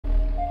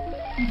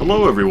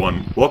Hello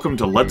everyone, welcome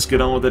to Let's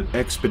Get On With It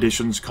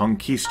Expeditions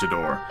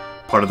Conquistador,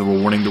 part of the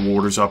Rewarding the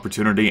Warders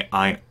opportunity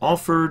I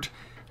offered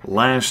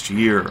last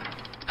year.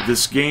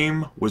 This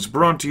game was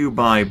brought to you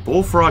by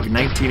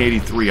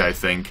Bullfrog1983, I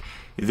think.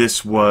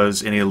 This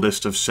was in a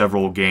list of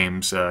several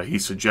games he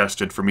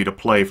suggested for me to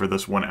play for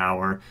this 1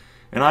 hour,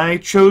 and I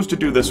chose to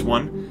do this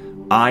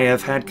one. I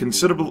have had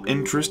considerable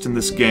interest in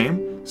this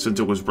game since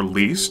it was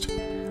released.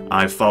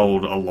 I've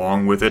followed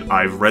along with it.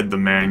 I've read the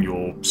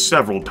manual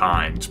several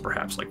times,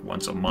 perhaps like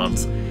once a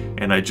month,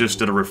 and I just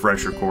did a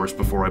refresher course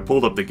before I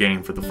pulled up the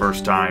game for the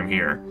first time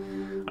here.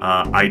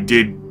 I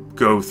did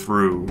go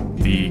through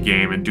the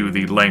game and do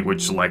the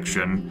language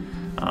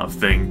selection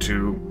thing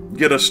to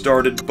get us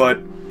started,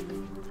 but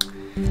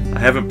I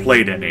haven't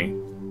played any.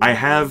 I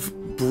have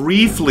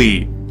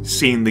briefly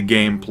seen the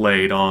game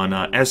played on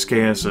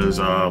SKS's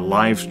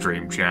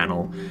livestream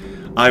channel.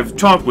 I've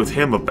talked with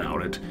him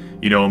about it,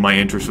 you know, my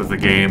interest with the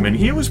game, and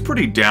he was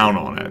pretty down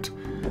on it.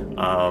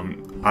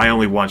 I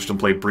only watched him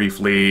play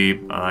briefly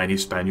in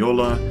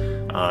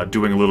Hispaniola,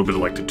 doing a little bit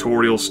of like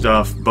tutorial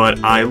stuff,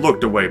 but I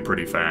looked away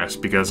pretty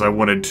fast because I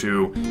wanted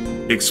to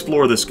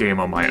explore this game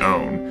on my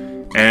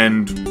own.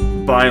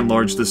 And by and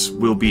large, this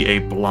will be a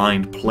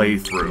blind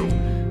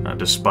playthrough,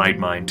 despite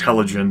my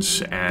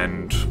intelligence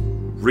and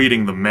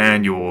reading the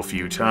manual a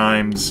few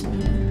times.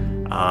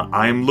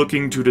 I'm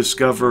looking to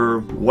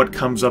discover what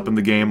comes up in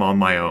the game on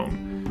my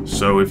own.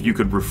 So if you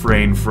could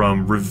refrain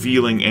from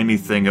revealing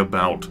anything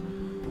about,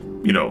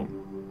 you know,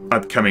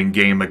 upcoming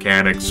game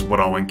mechanics,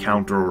 what I'll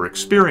encounter or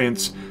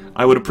experience,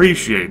 I would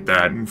appreciate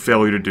that, and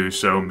failure to do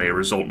so may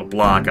result in a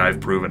block. I've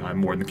proven I'm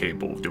more than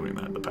capable of doing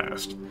that in the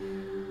past.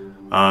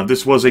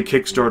 This was a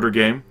Kickstarter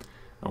game,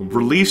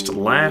 released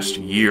last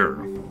year.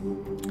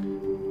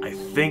 I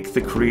think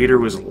the creator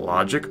was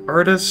Logic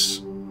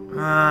Artists?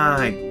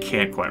 I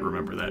can't quite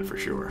remember that for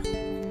sure.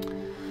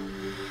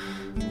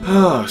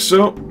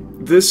 So,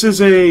 this is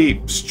a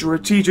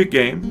strategic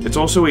game. It's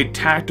also a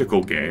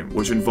tactical game,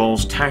 which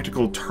involves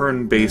tactical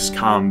turn-based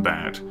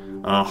combat,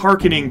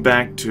 harkening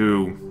back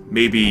to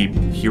maybe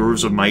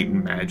Heroes of Might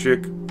and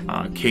Magic,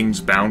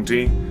 King's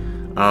Bounty.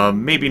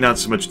 Maybe not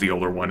so much the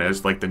older one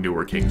as like the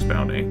newer King's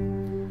Bounty.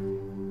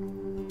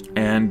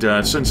 And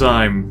since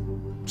I'm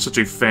such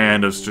a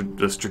fan of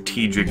the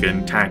strategic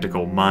and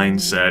tactical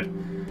mindset,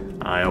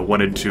 I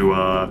wanted to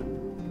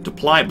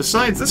apply it.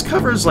 Besides, this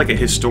covers like a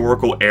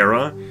historical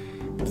era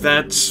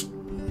that's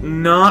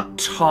not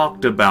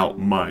talked about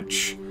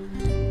much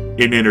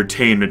in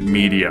entertainment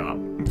media,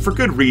 for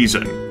good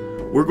reason.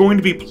 We're going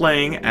to be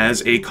playing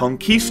as a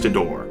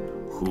conquistador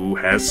who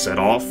has set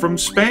off from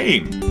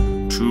Spain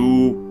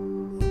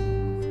to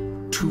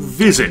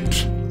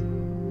visit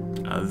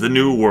the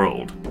New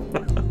World.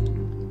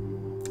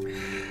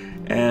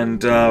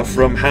 And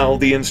from how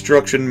the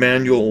instruction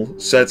manual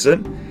sets it,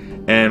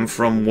 and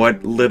from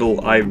what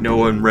little I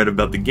know and read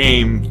about the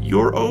game,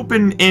 you're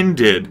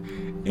open-ended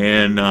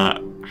in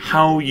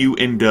how you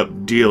end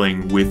up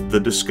dealing with the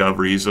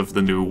discoveries of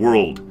the New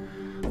World.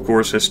 Of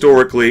course,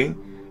 historically,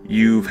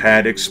 you've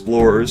had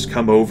explorers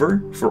come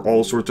over for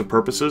all sorts of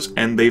purposes,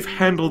 and they've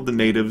handled the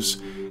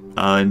natives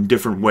in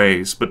different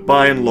ways, but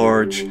by and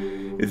large,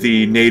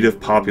 the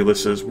native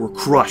populaces were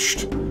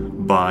crushed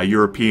by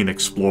European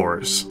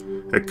explorers,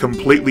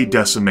 completely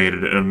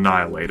decimated and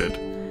annihilated.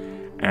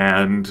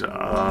 And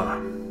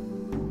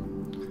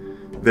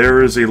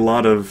there is a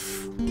lot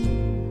of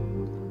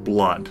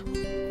blood,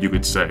 you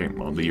could say,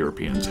 on the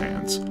Europeans'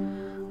 hands.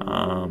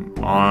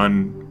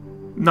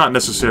 On not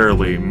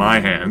necessarily my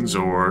hands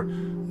or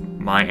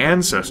my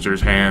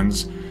ancestors'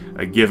 hands,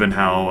 given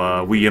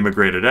how we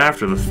immigrated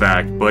after the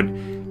fact, but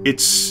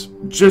it's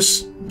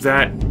just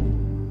that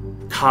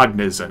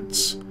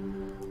cognizance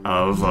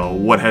of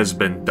what has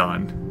been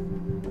done.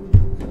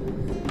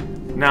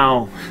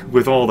 Now,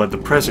 with all that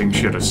depressing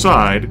shit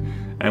aside,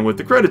 and with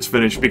the credits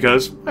finished,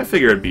 because I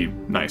figure it'd be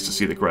nice to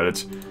see the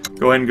credits,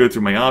 go ahead and go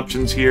through my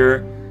options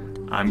here.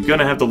 I'm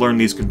gonna have to learn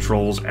these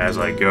controls as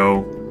I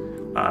go.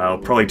 It'll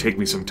probably take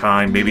me some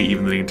time, maybe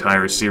even the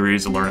entire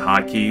series, to learn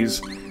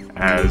hotkeys,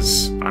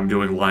 as I'm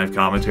doing live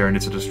commentary and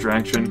it's a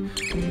distraction.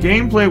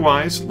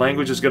 Gameplay-wise,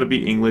 language is gonna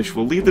be English.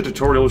 We'll leave the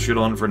tutorial shit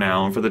on for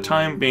now, and for the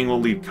time being,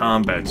 we'll leave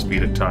combat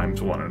speed at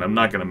 ×1, and I'm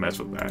not gonna mess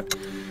with that.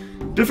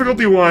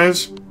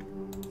 Difficulty-wise,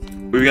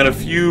 we've got a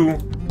few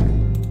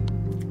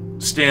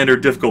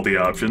standard difficulty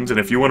options, and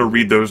if you want to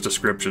read those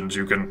descriptions,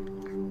 you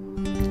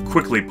can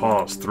quickly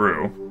pause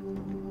through.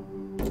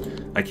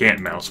 I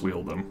can't mouse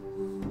wheel them.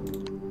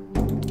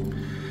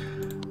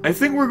 I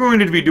think we're going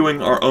to be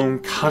doing our own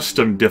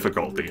custom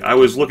difficulty. I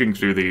was looking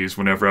through these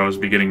whenever I was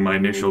beginning my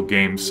initial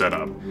game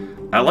setup.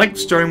 I like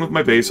starting with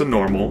my base on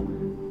normal.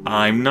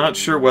 I'm not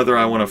sure whether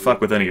I want to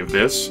fuck with any of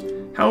this.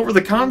 However,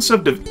 the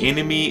concept of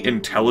enemy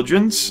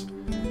intelligence,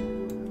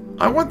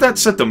 I want that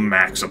set to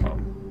maximum.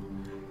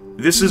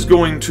 This is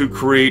going to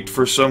create,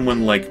 for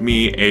someone like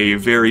me, a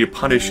very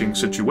punishing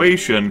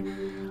situation,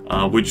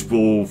 which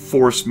will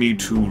force me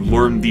to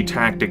learn the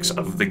tactics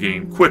of the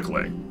game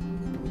quickly.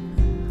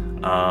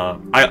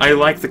 I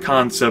like the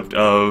concept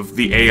of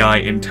the AI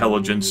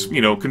intelligence,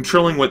 you know,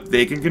 controlling what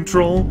they can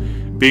control,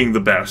 being the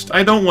best.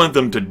 I don't want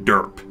them to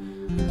derp.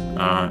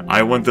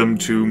 I want them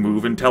to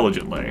move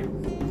intelligently.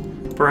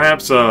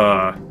 Perhaps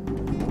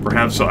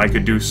I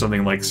could do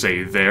something like,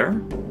 say, there.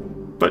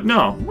 But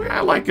no,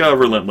 I like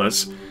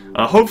Relentless.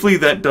 Hopefully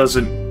that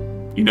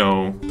doesn't, you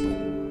know...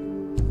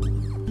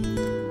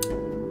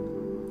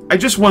 I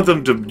just want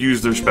them to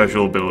use their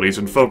special abilities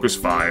and focus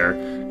fire,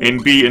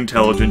 and be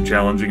intelligent,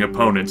 challenging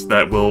opponents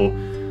that will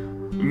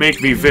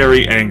make me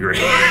very angry.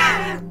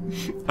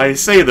 I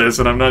say this,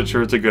 and I'm not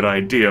sure it's a good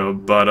idea,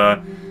 but,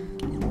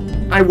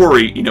 I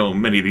worry, you know,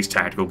 many of these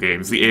tactical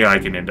games, the AI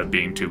can end up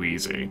being too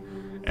easy.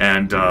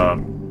 And,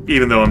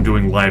 even though I'm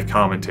doing live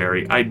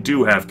commentary, I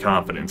do have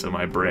confidence in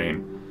my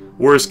brain.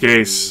 Worst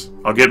case,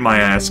 I'll get my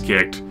ass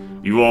kicked,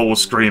 you all will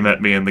scream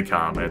at me in the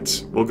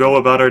comments. We'll go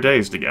about our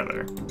days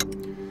together.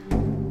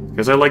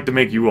 Because I like to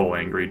make you all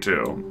angry,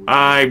 too.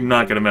 I'm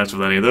not going to mess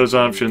with any of those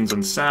options,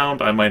 and sound,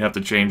 I might have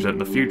to change that in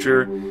the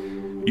future.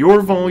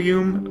 Your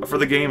volume for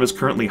the game is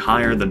currently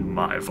higher than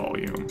my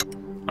volume.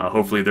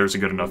 Hopefully there's a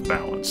good enough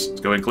balance.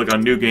 Let's go ahead and click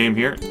on New Game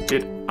here.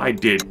 I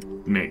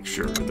did make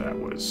sure that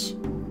was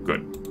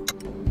good.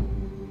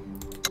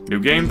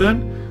 New game,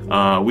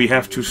 then. We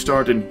have to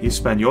start in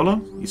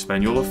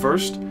Hispaniola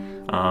first,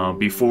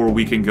 before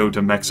we can go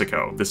to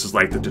Mexico. This is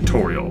like the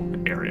tutorial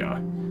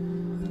area.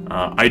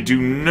 I do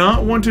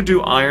not want to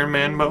do Iron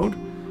Man mode.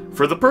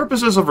 For the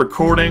purposes of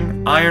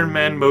recording, Iron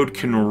Man mode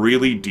can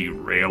really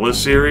derail a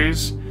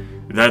series.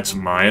 That's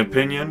my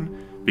opinion.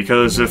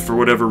 Because if for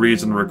whatever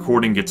reason the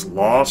recording gets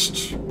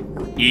lost,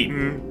 or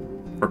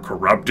eaten, or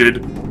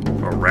corrupted,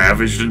 or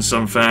ravaged in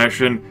some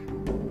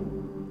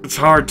fashion, it's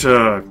hard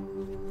to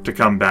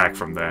come back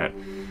from that.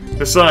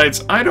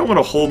 Besides, I don't want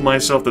to hold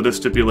myself to this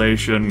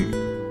stipulation.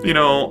 You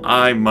know,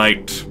 I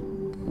might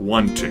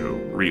want to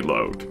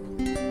reload.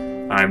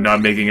 I'm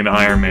not making an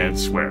Iron Man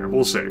swear.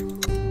 We'll see.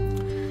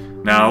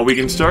 Now, we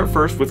can start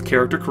first with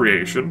character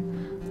creation,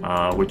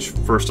 which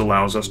first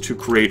allows us to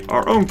create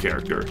our own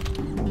character.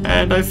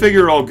 And I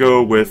figure I'll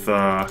go with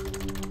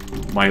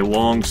my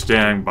long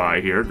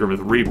standby here,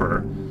 Grimith Reaper,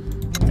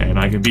 and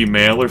I can be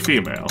male or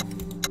female.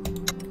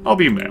 I'll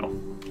be male.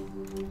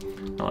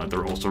 I'll have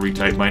to also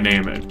retype my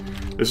name in.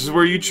 This is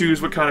where you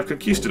choose what kind of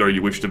conquistador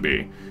you wish to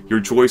be. Your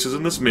choices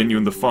in this menu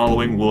and the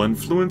following will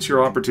influence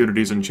your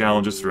opportunities and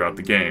challenges throughout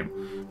the game.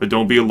 But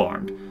don't be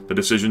alarmed. The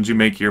decisions you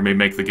make here may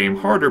make the game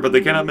harder, but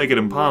they cannot make it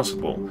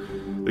impossible.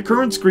 The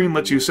current screen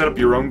lets you set up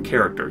your own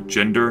character,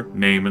 gender,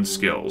 name, and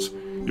skills.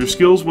 Your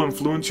skills will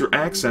influence your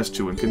access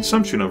to and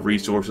consumption of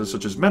resources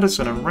such as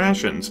medicine and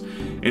rations,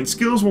 and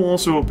skills will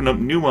also open up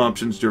new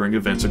options during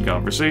events and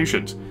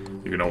conversations.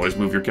 You can always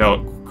move your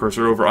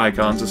cursor over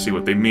icons to see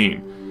what they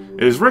mean.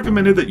 It is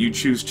recommended that you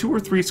choose 2 or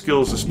 3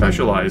 skills to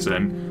specialize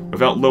in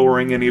without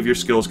lowering any of your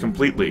skills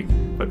completely,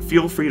 but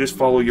feel free to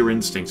follow your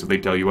instincts if they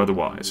tell you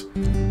otherwise.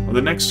 On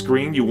the next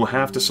screen, you will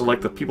have to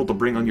select the people to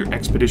bring on your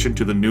expedition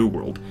to the New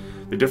World.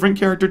 The different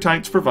character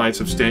types provide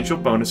substantial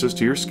bonuses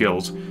to your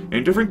skills,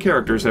 and different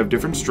characters have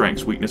different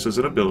strengths, weaknesses,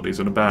 and abilities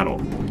in a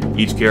battle.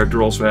 Each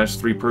character also has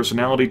 3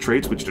 personality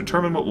traits which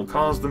determine what will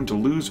cause them to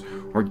lose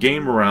or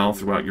gain morale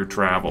throughout your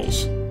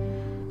travels.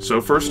 So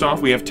first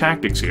off, we have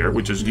Tactics here,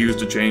 which is used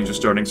to change the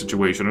starting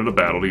situation in a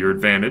battle to your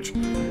advantage.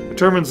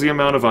 Determines the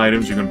amount of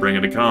items you can bring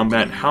into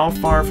combat and how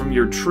far from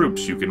your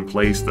troops you can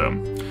place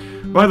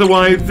them. By the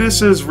way,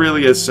 this is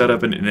really a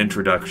setup and an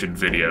introduction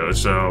video,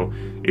 so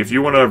if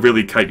you want to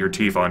really cut your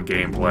teeth on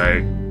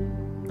gameplay,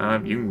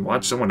 you can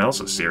watch someone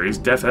else's series.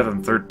 Death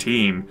Heaven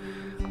 13,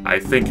 I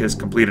think, has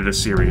completed a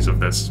series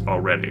of this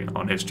already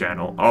on his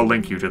channel. I'll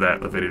link you to that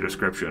in the video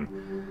description.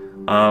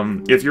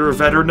 If you're a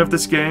veteran of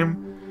this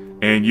game,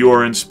 and you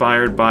are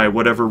inspired by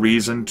whatever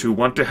reason to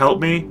want to help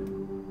me,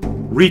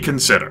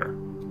 reconsider.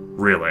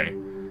 Really.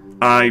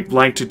 I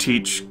like to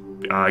teach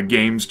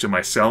games to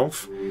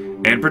myself,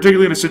 and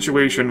particularly in a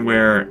situation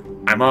where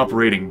I'm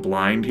operating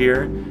blind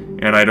here,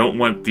 and I don't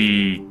want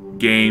the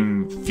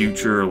game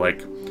future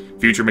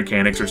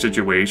mechanics or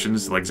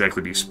situations to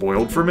exactly be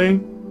spoiled for me.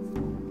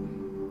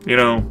 You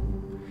know,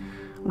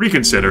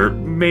 reconsider,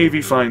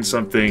 maybe find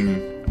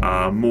something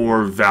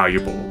more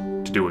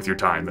valuable to do with your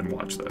time than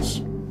watch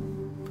this.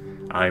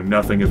 I'm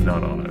nothing if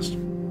not honest.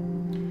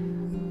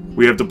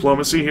 We have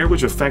Diplomacy here,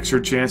 which affects your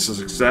chance of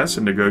success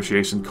in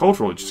negotiation and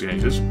cultural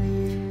exchanges.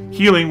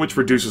 Healing, which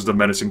reduces the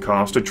medicine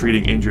cost of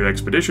treating injured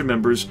expedition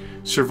members.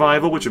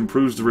 Survival, which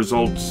improves the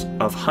results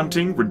of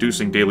hunting,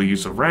 reducing daily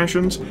use of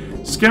rations.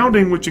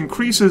 Scouting, which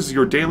increases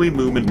your daily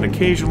movement and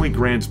occasionally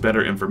grants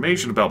better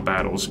information about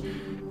battles.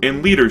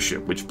 And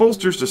Leadership, which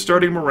bolsters the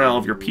starting morale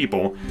of your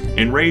people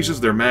and raises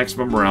their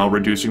maximum morale,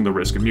 reducing the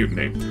risk of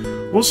mutiny.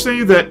 We'll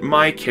say that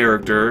my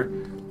character,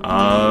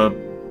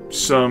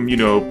 some, you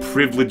know,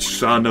 privileged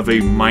son of a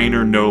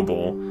minor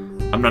noble.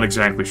 I'm not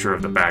exactly sure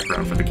of the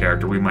background for the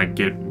character. We might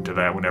get into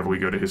that whenever we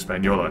go to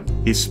Hispaniola.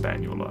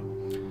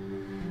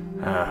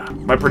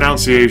 My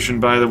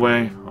pronunciation, by the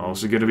way,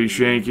 also going to be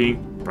shaky.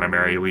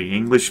 Primarily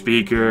English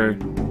speaker.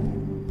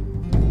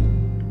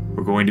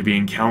 We're going to be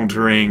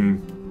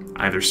encountering,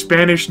 either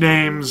Spanish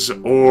names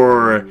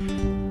or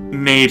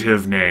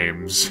native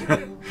names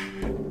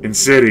in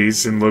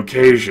cities and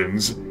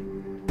locations.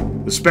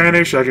 The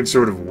Spanish I can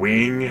sort of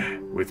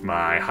wing with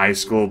my high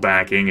school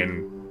backing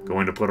and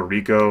going to Puerto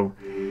Rico.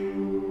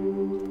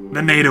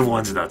 The native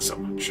ones, not so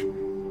much.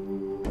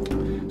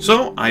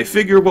 So, I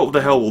figure what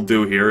the hell we'll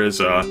do here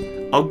is,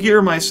 I'll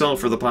gear myself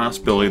for the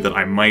possibility that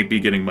I might be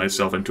getting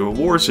myself into a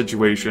war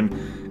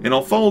situation, and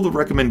I'll follow the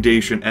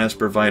recommendation as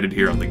provided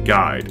here on the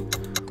guide.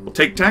 We'll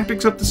take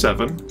Tactics up to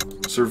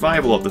 7,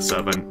 Survival up to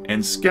 7,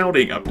 and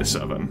Scouting up to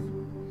 7.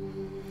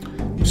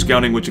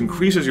 Scouting, which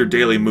increases your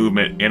daily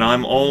movement, and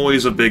I'm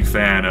always a big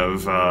fan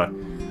of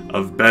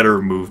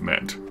better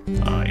movement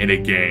in a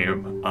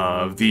game.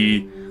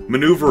 The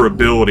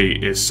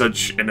maneuverability is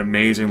such an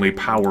amazingly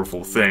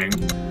powerful thing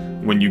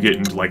when you get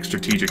into, like,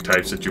 strategic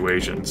type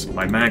situations.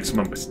 My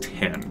maximum is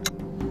 10.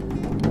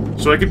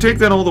 So I could take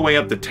that all the way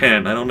up to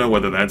 10. I don't know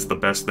whether that's the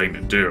best thing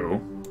to do.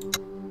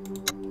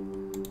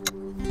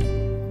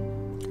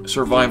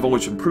 Survival,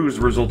 which improves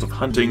the result of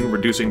hunting,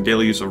 reducing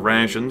daily use of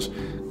rations.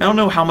 I don't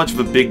know how much of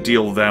a big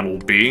deal that'll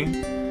be.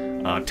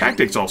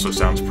 Tactics also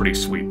sounds pretty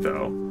sweet,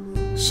 though.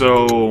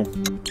 So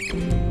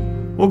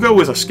we'll go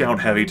with a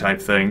scout-heavy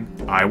type thing.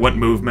 I want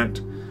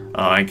movement.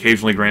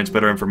 Occasionally grants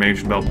better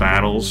information about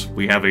battles.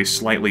 We have a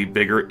slightly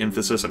bigger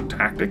emphasis on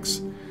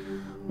tactics,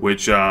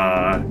 which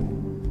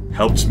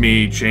helps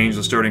me change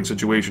the starting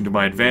situation to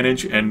my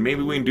advantage, and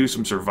maybe we can do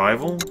some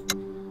survival,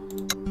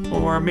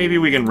 or maybe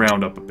we can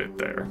round up a bit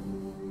there.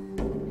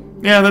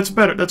 Yeah, that's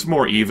better. That's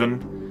more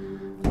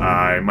even.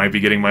 I might be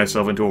getting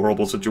myself into a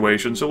horrible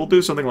situation, so we'll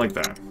do something like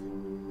that.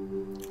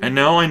 And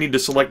now I need to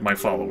select my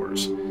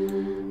followers.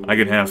 I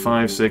can have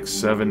 5, 6,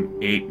 7,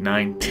 8,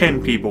 9,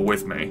 10 people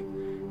with me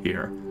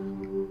here.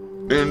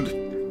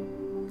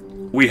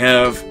 And we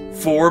have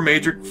 5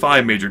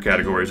 major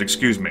categories,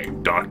 excuse me.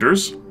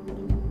 Doctors,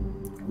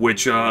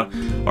 which are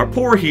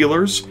poor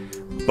healers,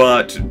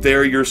 but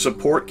they're your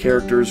support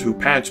characters who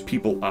patch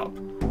people up.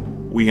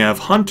 We have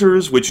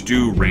hunters, which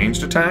do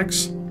ranged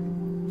attacks,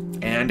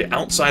 and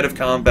outside of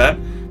combat,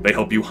 they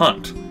help you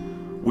hunt.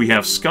 We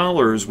have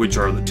scholars, which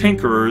are the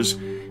tinkerers.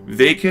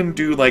 They can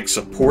do, like,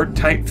 support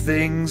type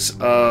things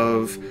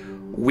of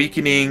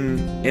weakening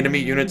enemy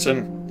units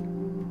and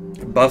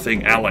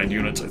buffing allied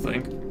units, I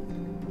think.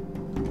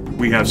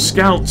 We have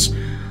scouts,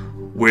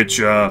 which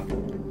are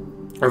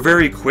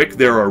very quick.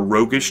 They're a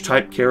roguish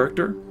type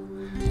character,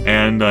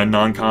 and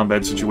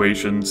non-combat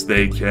situations,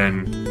 they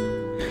can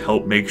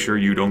help make sure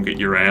you don't get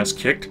your ass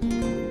kicked.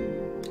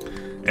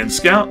 And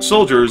scout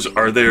soldiers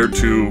are there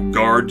to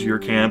guard your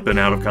camp in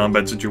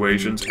out-of-combat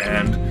situations,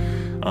 and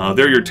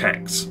they're your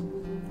tanks,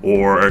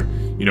 or,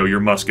 you know, your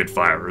musket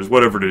firers,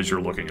 whatever it is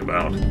you're looking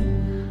about.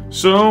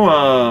 So,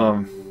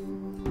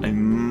 I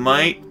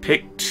might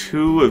pick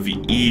 2 of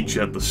each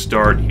at the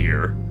start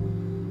here.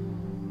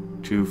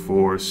 2,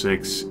 4,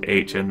 6,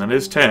 8, and that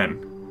is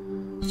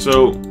 10.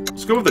 So,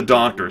 let's go with the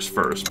doctors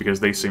first, because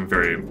they seem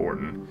very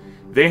important.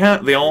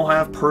 They all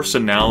have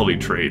personality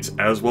traits,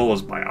 as well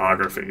as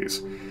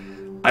biographies.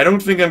 I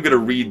don't think I'm going to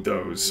read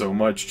those so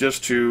much,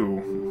 just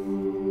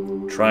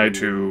to try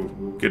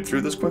to get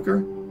through this quicker.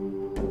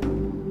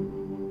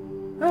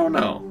 I don't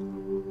know.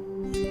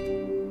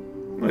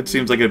 It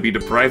seems like I'd be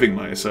depriving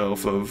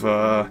myself of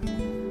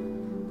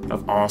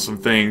awesome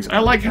things. I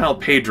like how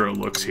Pedro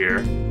looks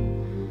here.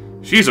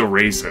 She's a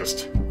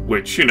racist,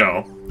 which, you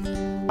know,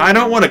 I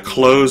don't want to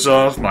close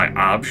off my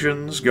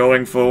options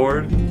going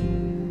forward,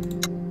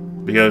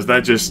 because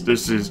that just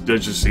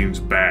seems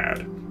bad.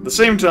 At the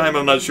same time,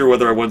 I'm not sure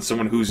whether I want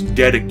someone who's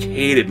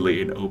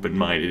dedicatedly an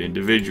open-minded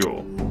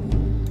individual.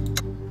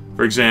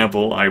 For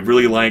example, I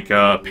really like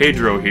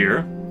Pedro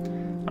here.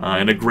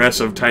 An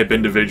aggressive type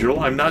individual.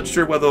 I'm not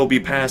sure whether I'll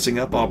be passing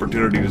up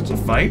opportunities to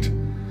fight.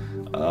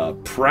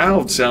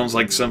 Proud sounds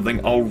like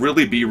something I'll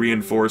really be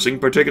reinforcing,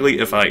 particularly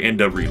if I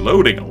end up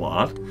reloading a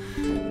lot.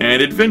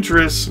 And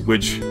adventurous,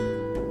 which,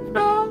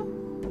 no,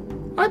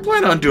 I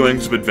plan on doing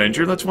some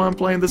adventure, that's why I'm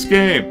playing this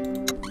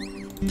game.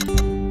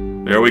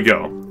 There we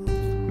go.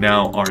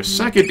 Now, our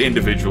second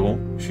individual,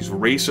 she's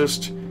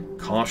racist,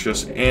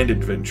 cautious, and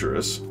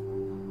adventurous.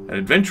 An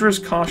adventurous,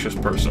 cautious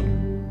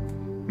person.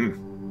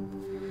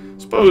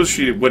 Suppose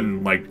she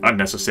wouldn't like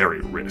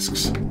unnecessary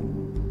risks.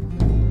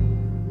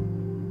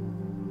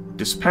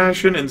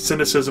 Dispassion and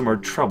cynicism are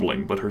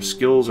troubling, but her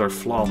skills are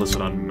flawless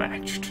and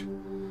unmatched.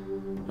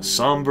 A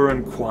somber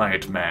and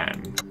quiet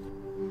man.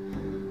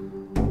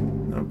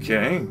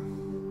 Okay.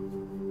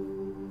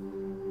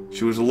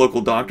 She was a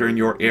local doctor in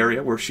your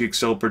area where she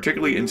excelled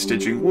particularly in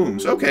stitching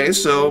wounds. Okay,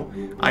 so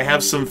I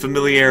have some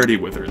familiarity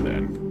with her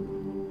then.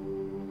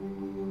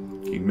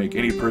 He can make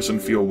any person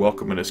feel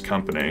welcome in his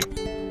company.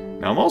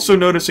 Now, I'm also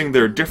noticing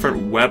there are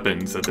different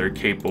weapons that they're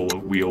capable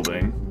of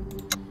wielding.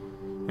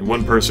 And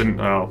one person,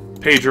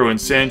 Pedro and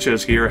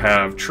Sanchez here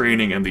have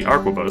training in the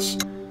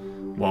arquebus,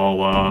 while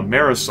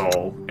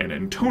Marisol and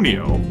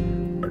Antonio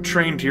are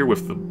trained here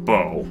with the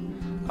bow.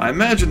 I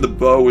imagine the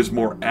bow is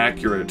more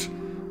accurate,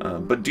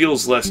 but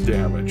deals less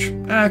damage.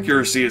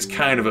 Accuracy is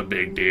kind of a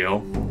big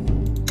deal.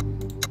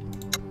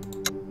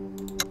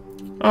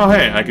 Oh,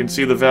 hey, I can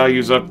see the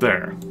values up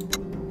there.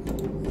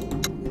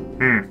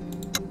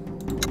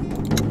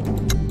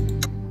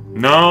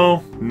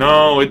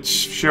 No, it's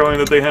showing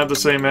that they have the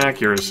same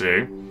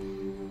accuracy.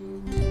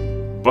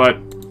 But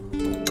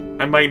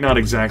I might not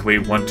exactly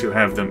want to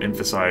have them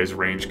emphasize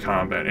range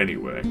combat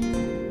anyway.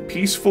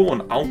 Peaceful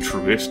and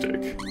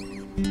altruistic.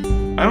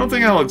 I don't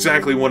think I'll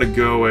exactly want to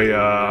go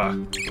a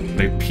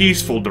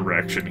peaceful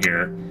direction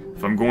here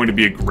if I'm going to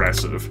be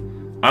aggressive.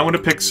 I want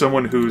to pick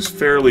someone who's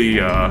fairly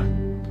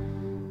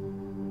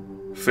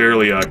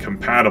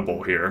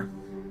compatible here.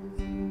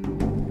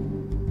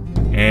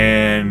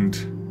 And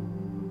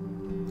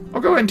I'll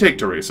go ahead and take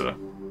Teresa.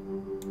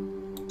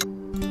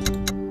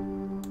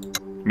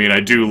 I mean, I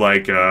do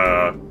like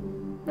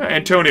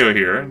Antonio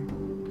here.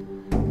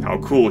 How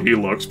cool he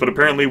looks, but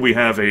apparently we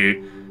have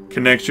a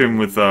connection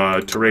with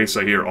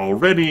Teresa here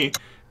already,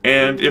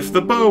 and if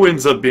the bow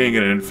ends up being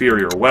an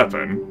inferior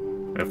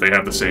weapon, if they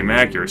have the same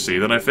accuracy,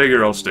 then I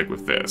figure I'll stick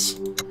with this.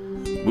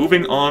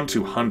 Moving on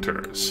to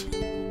hunters.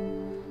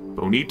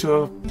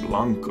 Bonita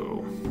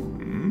Blanco.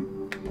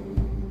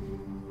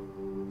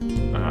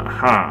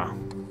 Aha.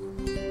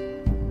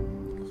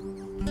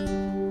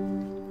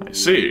 I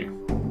see.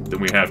 Then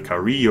we have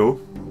Carrillo.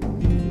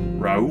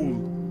 Raul.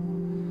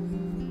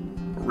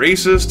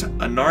 Racist,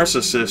 a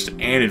narcissist,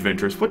 and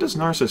adventurous. What does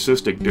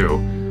narcissistic do?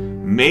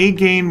 May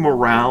gain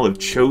morale if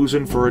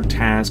chosen for a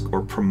task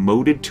or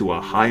promoted to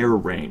a higher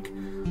rank,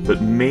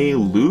 but may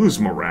lose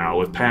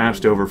morale if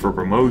passed over for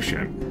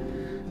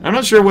promotion. I'm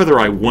not sure whether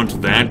I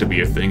want that to be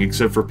a thing,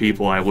 except for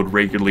people I would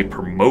regularly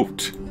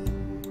promote.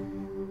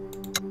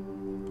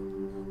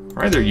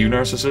 Are either you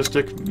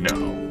narcissistic?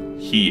 No,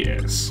 he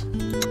is.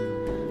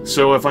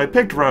 So if I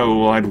picked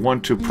Raul, I'd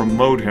want to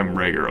promote him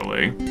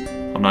regularly.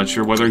 I'm not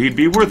sure whether he'd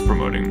be worth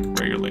promoting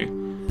regularly.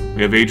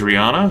 We have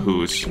Adriana,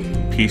 who's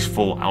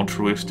peaceful,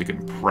 altruistic,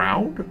 and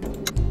proud.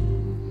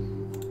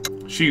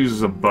 She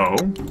uses a bow.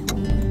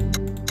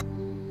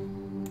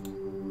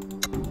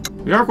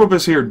 The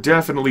Arquebus here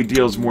definitely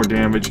deals more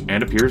damage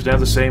and appears to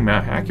have the same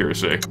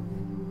accuracy.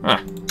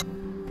 Huh.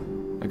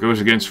 That goes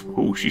against...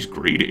 Oh, she's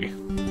greedy.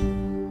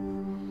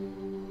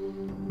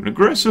 An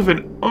aggressive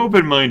and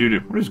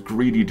open-minded... What does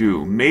greedy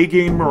do? May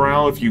gain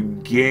morale if you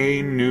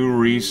gain new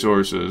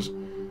resources.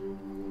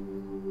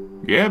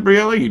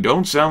 Gabriella, you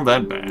don't sound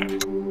that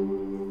bad.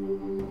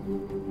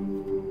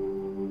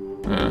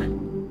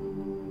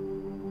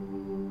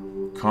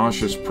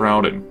 Cautious,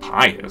 proud, and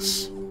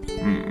pious.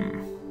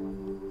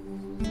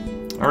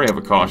 I already have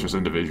a cautious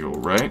individual,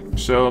 right?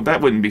 So that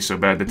wouldn't be so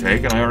bad to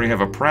take, and I already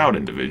have a proud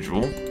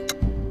individual.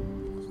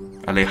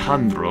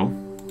 Alejandro.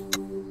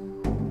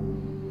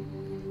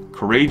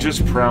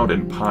 Courageous, proud,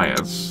 and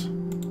pious.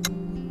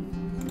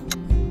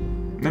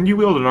 And you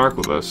wield an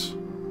arquebus.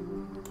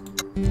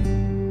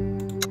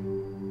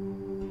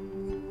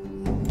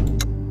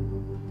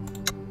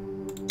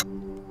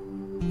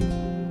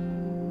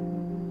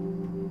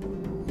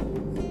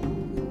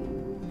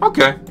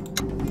 Okay.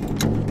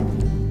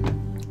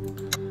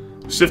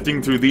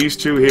 Sifting through these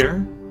two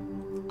here.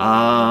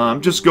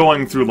 I'm just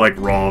going through, like,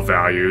 raw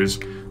values.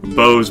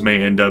 Bows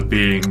may end up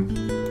being,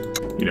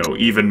 you know,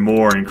 even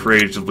more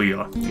incredibly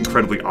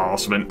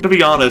awesome. And to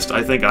be honest,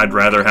 I think I'd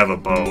rather have a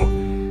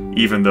bow,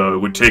 even though it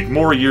would take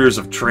more years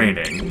of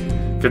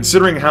training.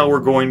 Considering how we're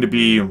going to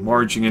be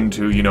marching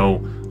into, you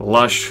know,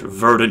 lush,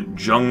 verdant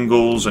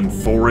jungles and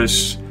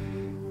forests,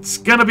 it's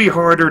gonna be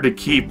harder to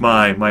keep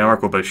my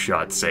arquebus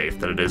shot safe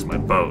than it is my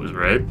bows,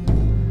 right?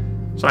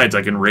 Besides,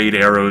 I can raid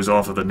arrows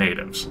off of the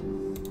natives.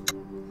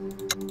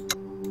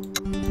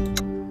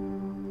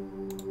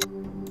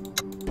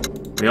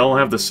 They all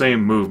have the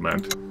same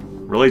movement.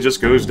 Really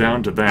just goes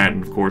down to that,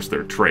 and of course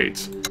their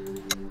traits.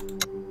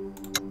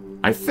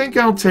 I think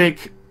I'll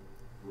take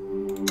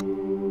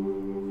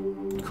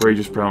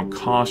Courageous Proud,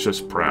 Cautious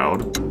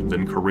Proud,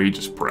 then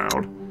Courageous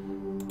Proud.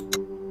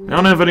 I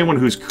don't have anyone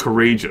who's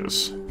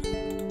courageous.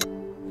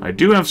 I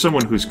do have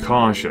someone who's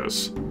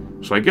cautious,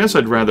 so I guess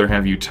I'd rather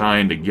have you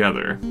tying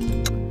together.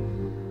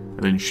 And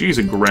then she's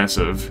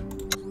aggressive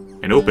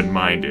and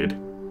open-minded,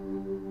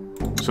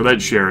 so that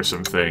shares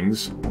some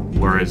things,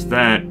 whereas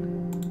that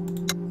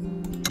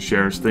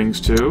shares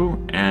things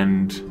too,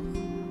 and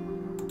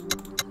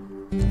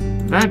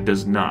that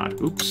does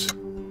not. Oops.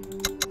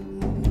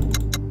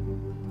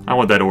 I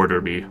want that order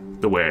to be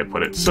the way I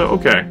put it. So,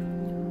 okay.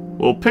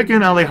 We'll pick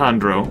in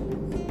Alejandro.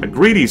 A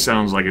greedy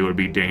sounds like it would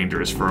be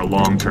dangerous for a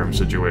long-term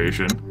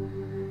situation.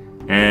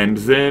 And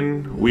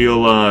then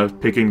we'll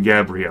pick in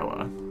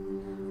Gabriella.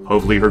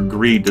 Hopefully her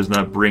greed does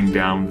not bring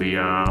down the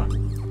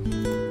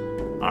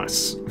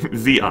us.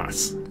 The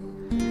us.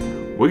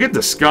 We get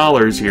the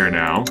scholars here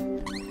now.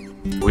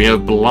 We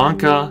have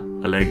Blanca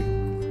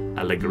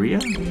Alegria?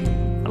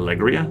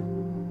 Alegria.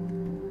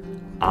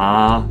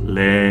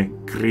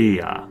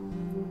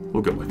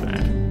 We'll go with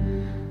that.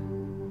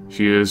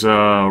 She is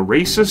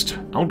racist,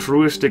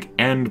 altruistic,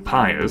 and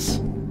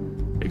pious.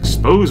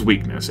 Expose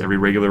weakness. Every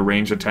regular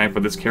ranged attack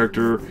with this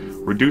character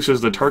reduces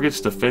the target's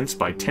defense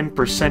by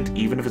 10%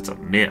 even if it's a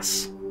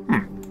miss.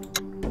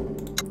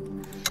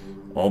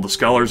 All the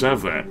scholars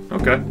have that.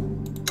 Okay.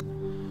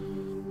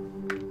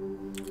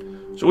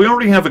 So we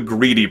already have a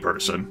greedy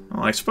person.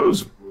 Well, I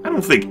suppose... I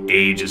don't think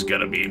age is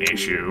gonna be an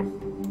issue.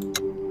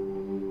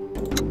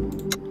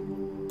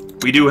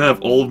 We do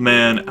have Old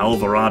Man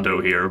Alvarado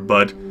here,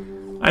 but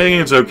I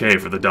think it's okay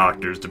for the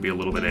doctors to be a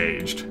little bit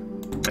aged.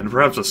 And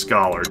perhaps a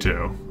scholar,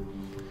 too.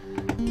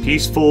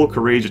 Peaceful,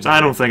 courageous... I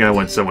don't think I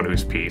want someone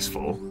who's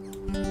peaceful.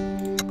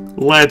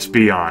 Let's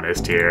be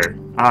honest here.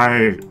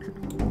 I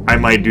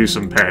might do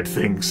some bad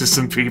things to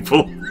some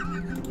people.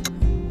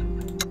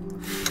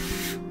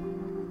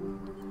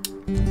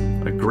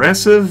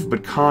 Aggressive,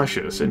 but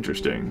cautious.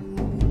 Interesting.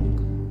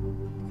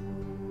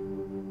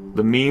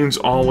 The means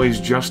always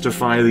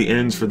justify the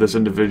ends for this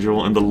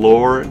individual, and the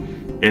lore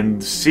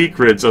and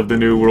secrets of the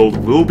New World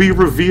will be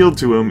revealed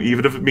to him,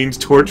 even if it means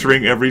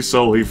torturing every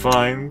soul he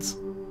finds.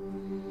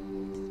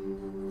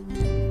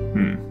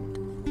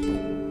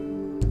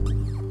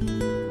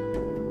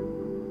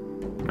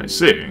 I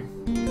see.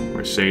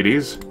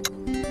 Mercedes.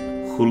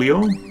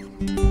 Julio?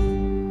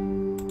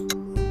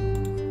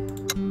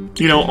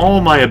 You know, all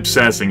my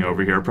obsessing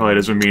over here probably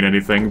doesn't mean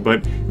anything,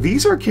 but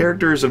these are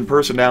characters and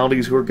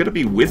personalities who are going to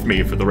be with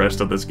me for the rest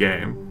of this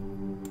game.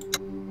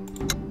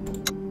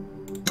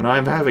 And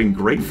I'm having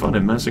great fun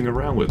in messing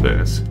around with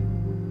this.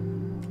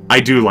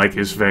 I do like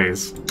his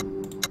face.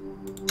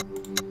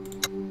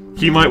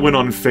 He might win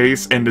on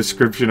face and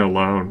description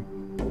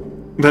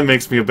alone. That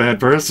makes me a bad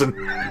person.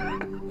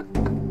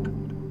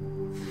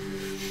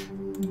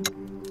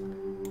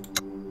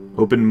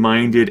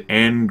 Open-minded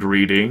and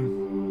greedy.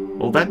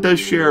 Well, that does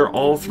share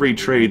all three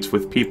traits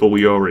with people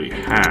we already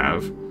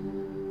have.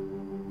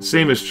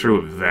 Same is true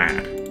of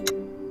that.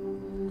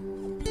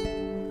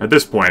 At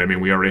this point, I mean,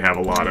 we already have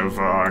a lot of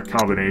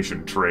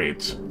combination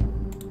traits.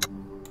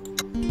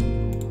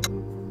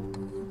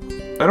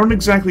 I don't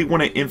exactly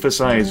want to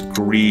emphasize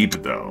greed,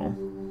 though.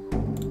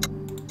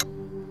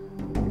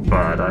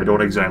 But I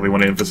don't exactly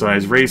want to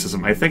emphasize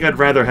racism. I think I'd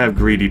rather have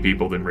greedy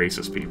people than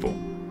racist people.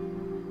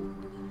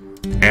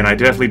 And I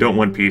definitely don't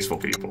want peaceful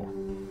people.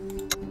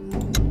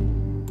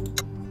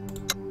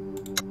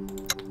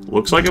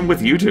 Looks like I'm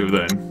with you two,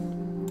 then.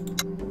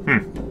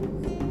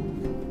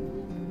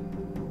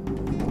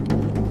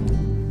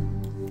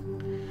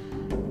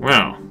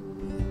 Wow.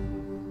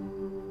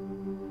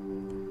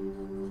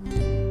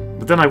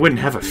 But then I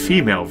wouldn't have a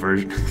female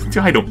version.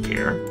 I don't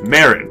care.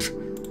 Merit.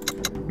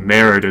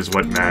 Merit is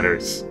what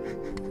matters.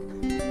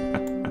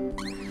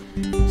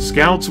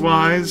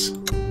 Scouts-wise,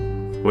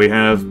 we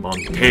have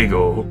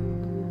Montego.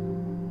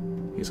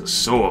 He's a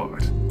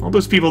sword. All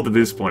those people to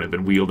this point have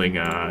been wielding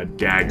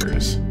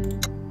daggers.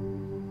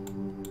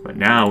 But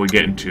now we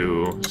get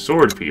into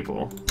sword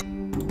people.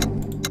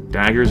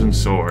 Daggers and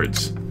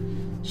swords.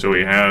 So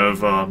we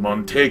have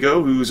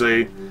Montego, who's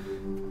a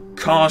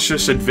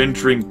cautious,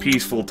 adventuring,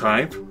 peaceful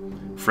type.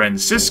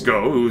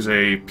 Francisco, who's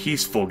a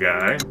peaceful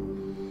guy.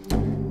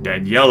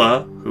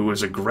 Daniela, who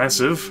is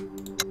aggressive.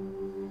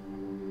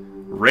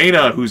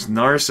 Reina, who's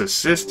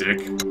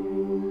narcissistic.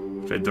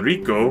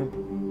 Federico,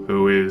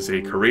 who is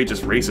a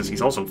courageous racist.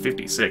 He's also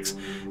 56.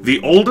 The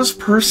oldest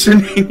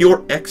person in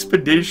your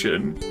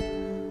expedition.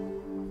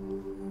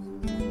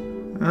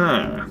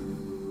 Ah.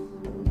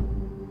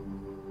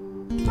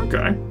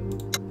 Okay.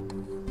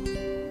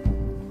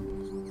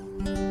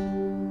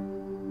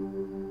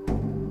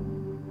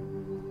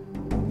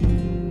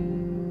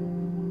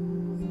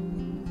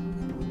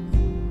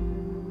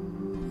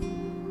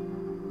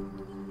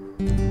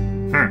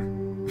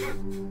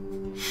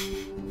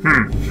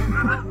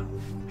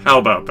 How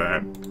about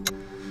that?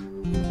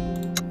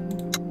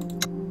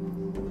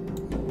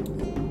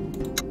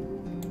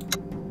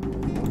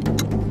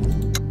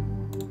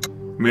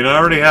 I mean, I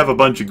already have a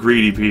bunch of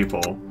greedy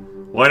people.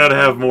 Why not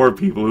have more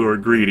people who are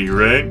greedy,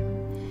 right?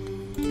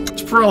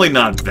 It's probably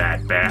not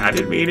that bad.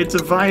 I mean, it's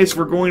a vice.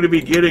 We're going to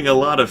be getting a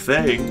lot of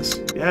things.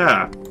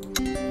 Yeah.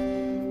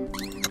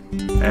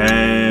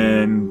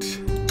 And...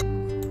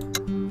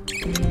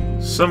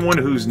 someone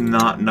who's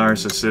not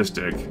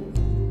narcissistic.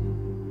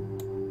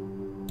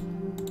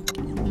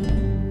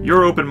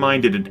 You're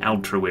open-minded and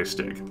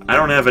altruistic. I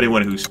don't have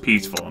anyone who's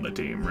peaceful on the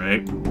team,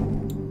 right?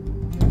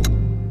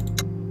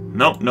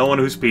 Nope, no one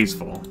who's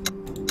peaceful.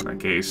 In that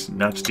case,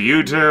 nuts to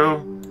you two.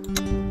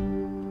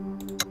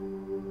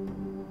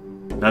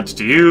 Nuts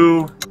to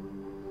you.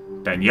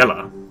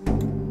 Daniela.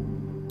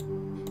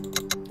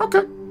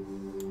 Okay.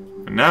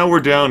 And now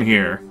we're down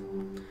here.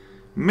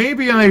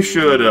 Maybe I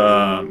should,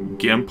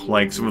 gimp,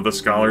 like, some of the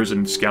scholars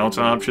and scouts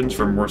options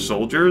for more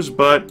soldiers,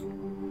 but...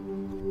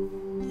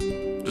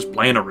 just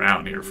playing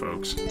around here,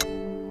 folks.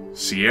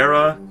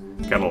 Sierra,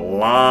 got a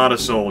lot of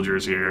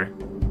soldiers here.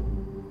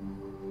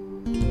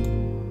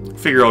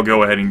 Figure I'll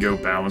go ahead and go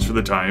balance for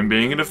the time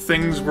being, and if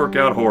things work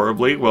out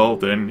horribly, well,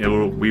 then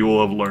we will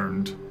have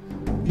learned.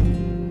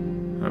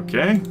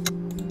 Okay.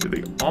 Do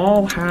they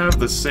all have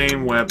the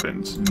same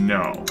weapons?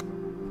 No.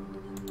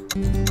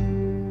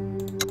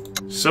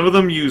 Some of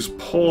them use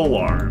pole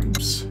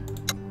arms.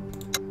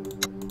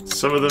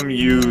 Some of them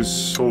use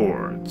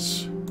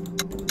swords.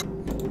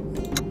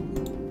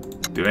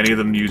 Do any of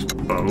them use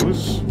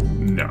bows?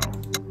 No.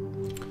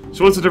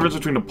 So what's the difference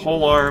between a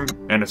polearm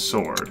and a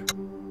sword?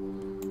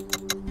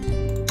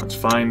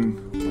 fine.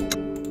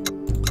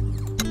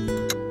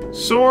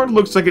 Sword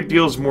looks like it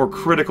deals more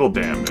critical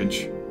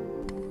damage.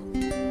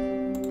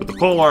 But the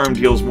polearm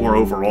deals more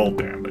overall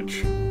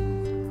damage.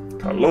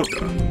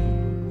 Carlota.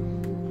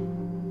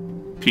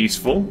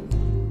 Peaceful.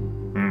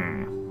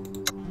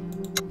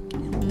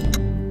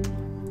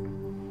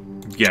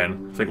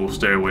 Again, I think we'll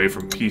stay away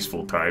from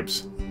peaceful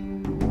types.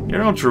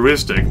 You're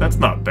altruistic, that's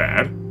not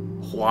bad.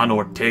 Juan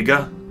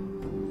Ortega.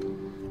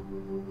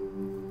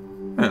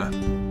 Huh.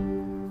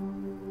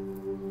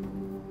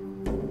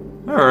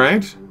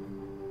 Alright.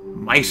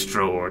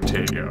 Maestro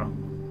Ortega.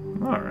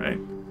 Alright.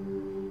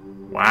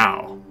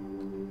 Wow.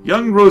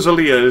 Young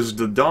Rosalia is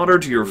the daughter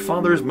to your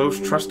father's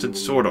most trusted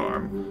sword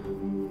arm.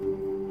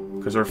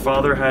 Because her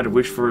father had a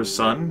wish for a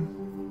son?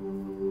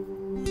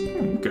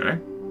 Okay.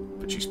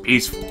 But she's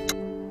peaceful.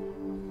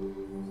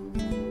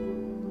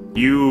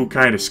 You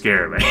kind of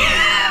scare me.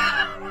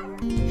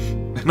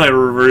 And I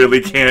really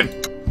can't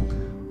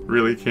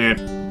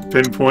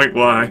pinpoint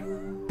why.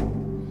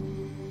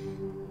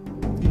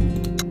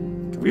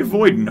 Can we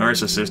avoid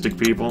narcissistic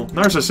people?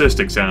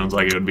 Narcissistic sounds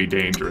like it would be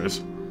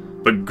dangerous.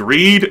 But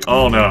greed?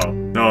 Oh no.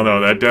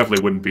 No, that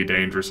definitely wouldn't be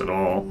dangerous at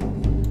all.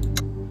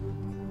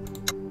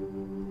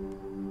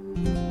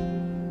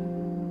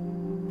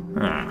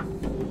 Ah.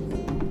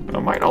 I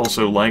might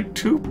also like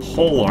 2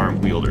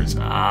 polearm wielders.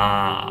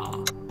 Ah.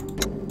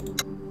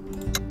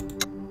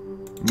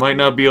 Might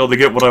not be able to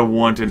get what I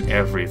want in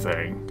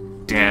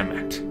everything. Damn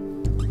it.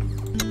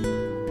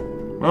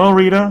 Well,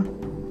 Rita.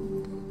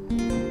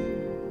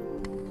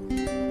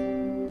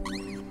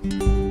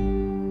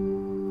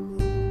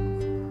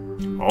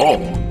 Oh,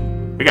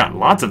 we got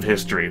lots of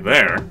history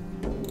there.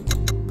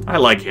 I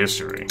like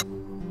history.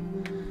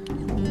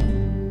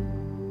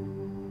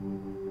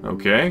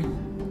 Okay.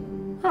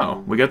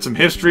 Oh, we got some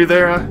history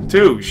there,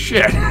 too.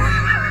 Shit.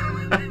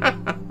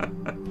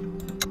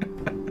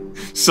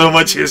 So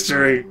much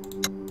history.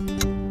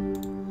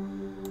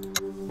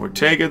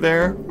 Ortega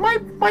there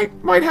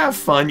might have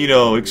fun, you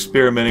know,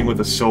 experimenting with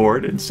a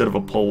sword instead of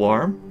a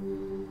polearm.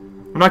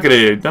 I'm not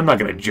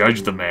gonna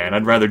judge the man.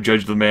 I'd rather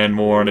judge the man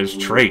more on his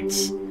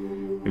traits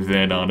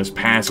than on his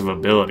passive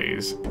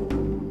abilities.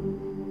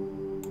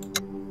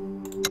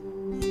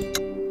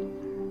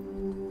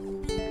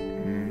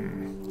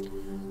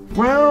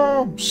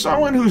 Well,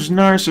 someone who's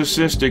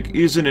narcissistic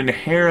isn't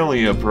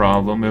inherently a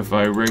problem if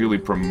I regularly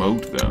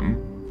promote them.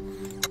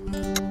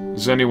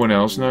 Is anyone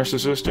else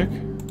narcissistic?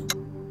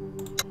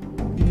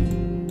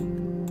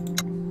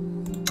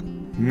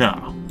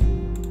 No.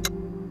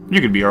 You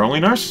could be our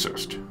only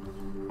narcissist.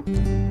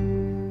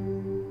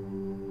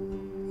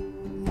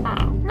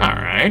 Oh,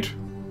 alright.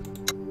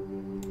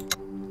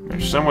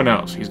 There's someone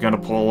else. He's got a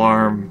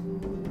polearm.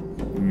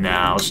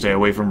 Now, stay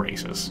away from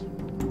races.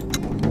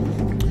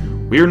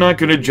 We're not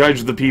going to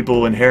judge the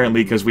people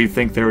inherently because we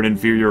think they're an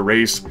inferior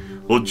race.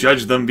 We'll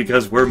judge them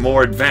because we're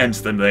more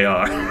advanced than they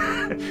are.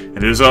 And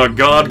it is our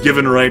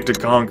God-given right to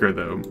conquer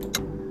them.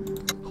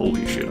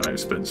 Holy shit, I've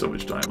spent so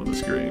much time on the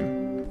screen.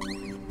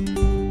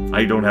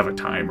 I don't have a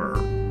timer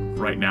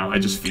right now, I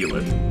just feel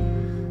it.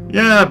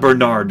 Yeah,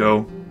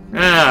 Bernardo.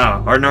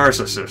 Ah, our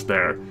narcissist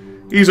there.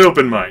 He's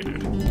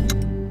open-minded.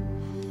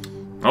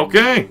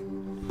 Okay.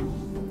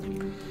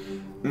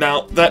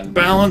 Now, that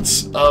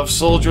balance of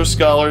soldiers,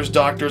 scholars,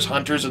 doctors,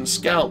 hunters, and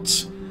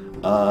scouts,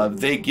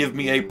 they give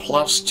me a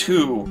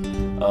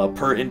 +2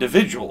 per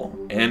individual.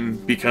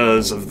 And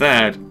because of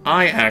that,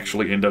 I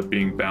actually end up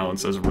being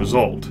balanced as a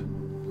result.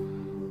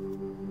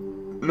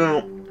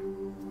 Now,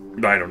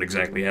 I don't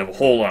exactly have a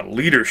whole lot of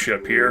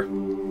leadership here.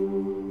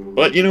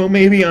 But, you know,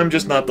 maybe I'm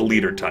just not the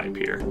leader type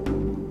here.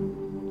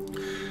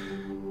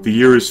 The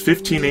year is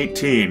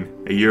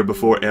 1518, a year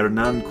before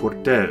Hernán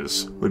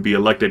Cortés would be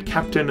elected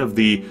captain of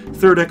the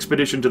 3rd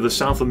expedition to the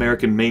South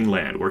American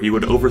mainland, where he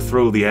would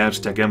overthrow the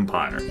Aztec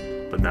Empire.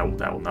 But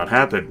that will not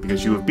happen,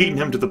 because you have beaten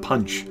him to the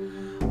punch.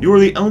 You are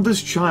the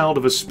eldest child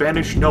of a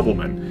Spanish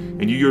nobleman,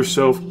 and you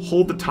yourself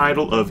hold the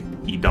title of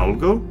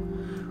Hidalgo?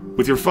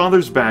 With your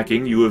father's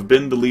backing, you have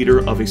been the leader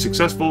of a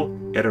successful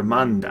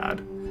hermandad,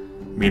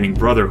 meaning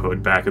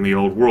brotherhood back in the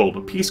old world,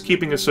 a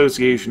peacekeeping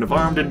association of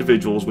armed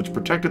individuals which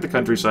protected the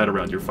countryside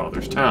around your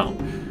father's town.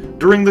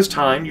 During this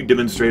time, you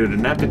demonstrated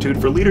an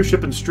aptitude for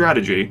leadership and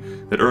strategy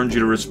that earned you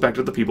the respect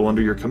of the people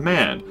under your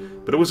command,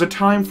 but it was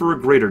time for a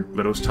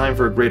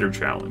greater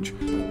challenge.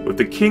 With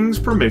the king's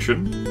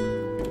permission,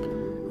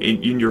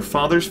 in your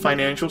father's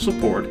financial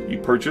support, you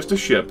purchased a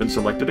ship and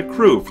selected a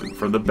crew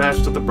from the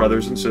best of the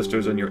brothers and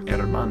sisters in your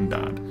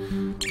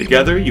hermandad.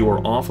 Together, you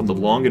are off on the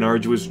long and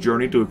arduous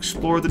journey to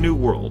explore the New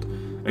World.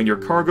 In your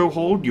cargo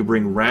hold, you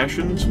bring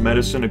rations,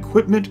 medicine,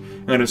 equipment,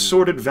 and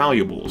assorted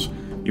valuables.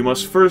 You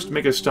must first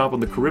make a stop on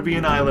the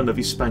Caribbean island of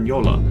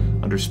Hispaniola,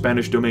 under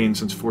Spanish domain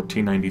since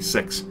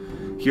 1496.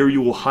 Here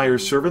you will hire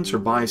servants or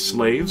buy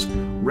slaves,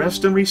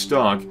 rest and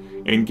restock,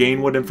 and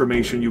gain what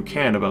information you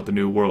can about the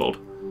New World.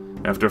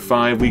 After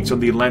 5 weeks on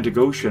the Atlantic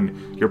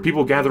Ocean, your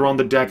people gather on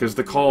the deck as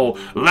the call,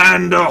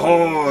 "Land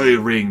ahoy!"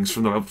 rings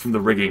from the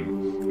rigging.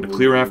 In a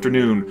clear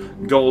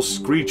afternoon, gulls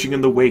screeching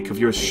in the wake of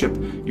your ship,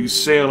 you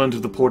sail into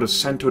the port of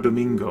Santo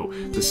Domingo,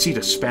 the seat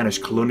of Spanish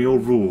colonial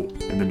rule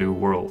in the New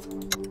World.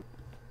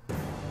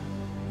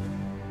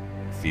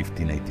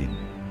 1518.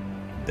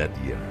 That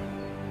year,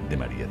 the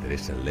Maria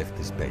Teresa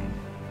left Spain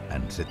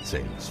and set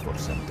sails for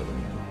Santo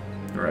Domingo.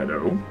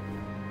 Righto.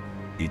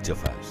 Each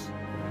of us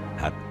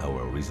had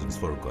our reasons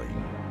for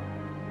going,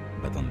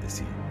 but on the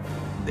sea,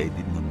 they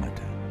did not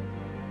matter.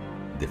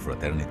 The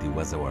fraternity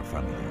was our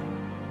family,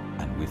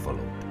 and we followed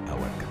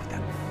our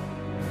captain.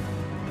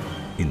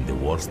 In the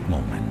worst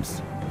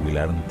moments, we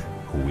learned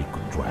who we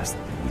could trust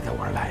with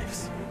our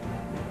lives.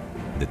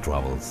 The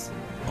troubles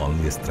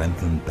only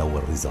strengthened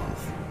our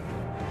resolve.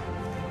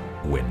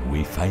 When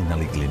we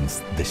finally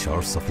glimpsed the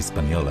shores of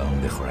Hispaniola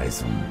on the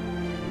horizon,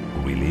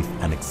 relief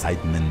and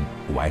excitement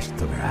washed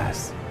over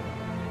us,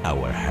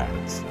 our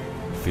hearts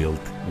filled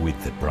with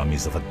the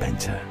promise of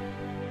adventure.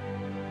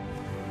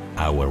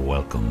 Our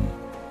welcome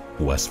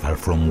was far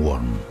from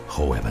warm,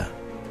 however.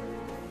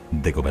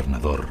 The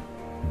Gobernador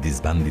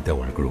disbanded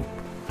our group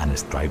and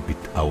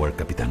stripped our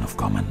Capitan of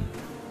command.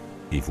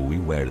 If we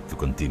were to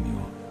continue,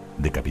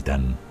 the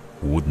Capitan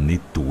would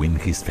need to win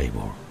his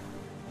favor.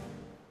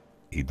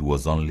 It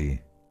was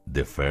only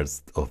the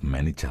first of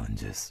many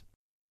challenges.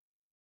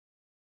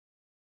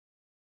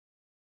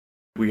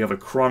 We have a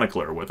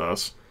Chronicler with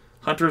us.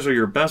 Hunters are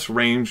your best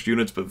ranged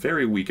units, but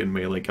very weak in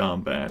melee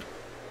combat.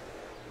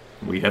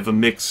 We have a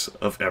mix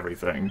of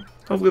everything.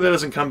 Hopefully that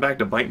doesn't come back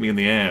to bite me in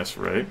the ass,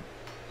 right?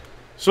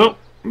 So,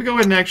 let me go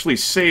ahead and actually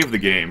save the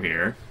game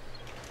here.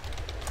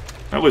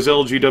 That was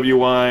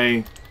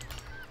LGWI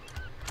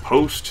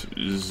post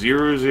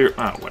 00...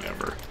 ah,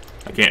 whatever.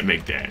 I can't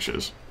make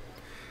dashes.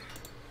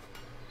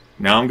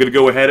 Now I'm going to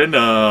go ahead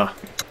and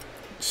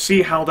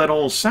see how that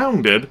all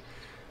sounded,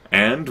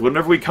 and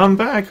whenever we come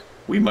back,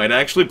 we might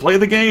actually play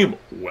the game.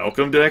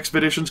 Welcome to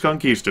Expeditions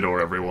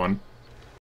Conquistador, everyone.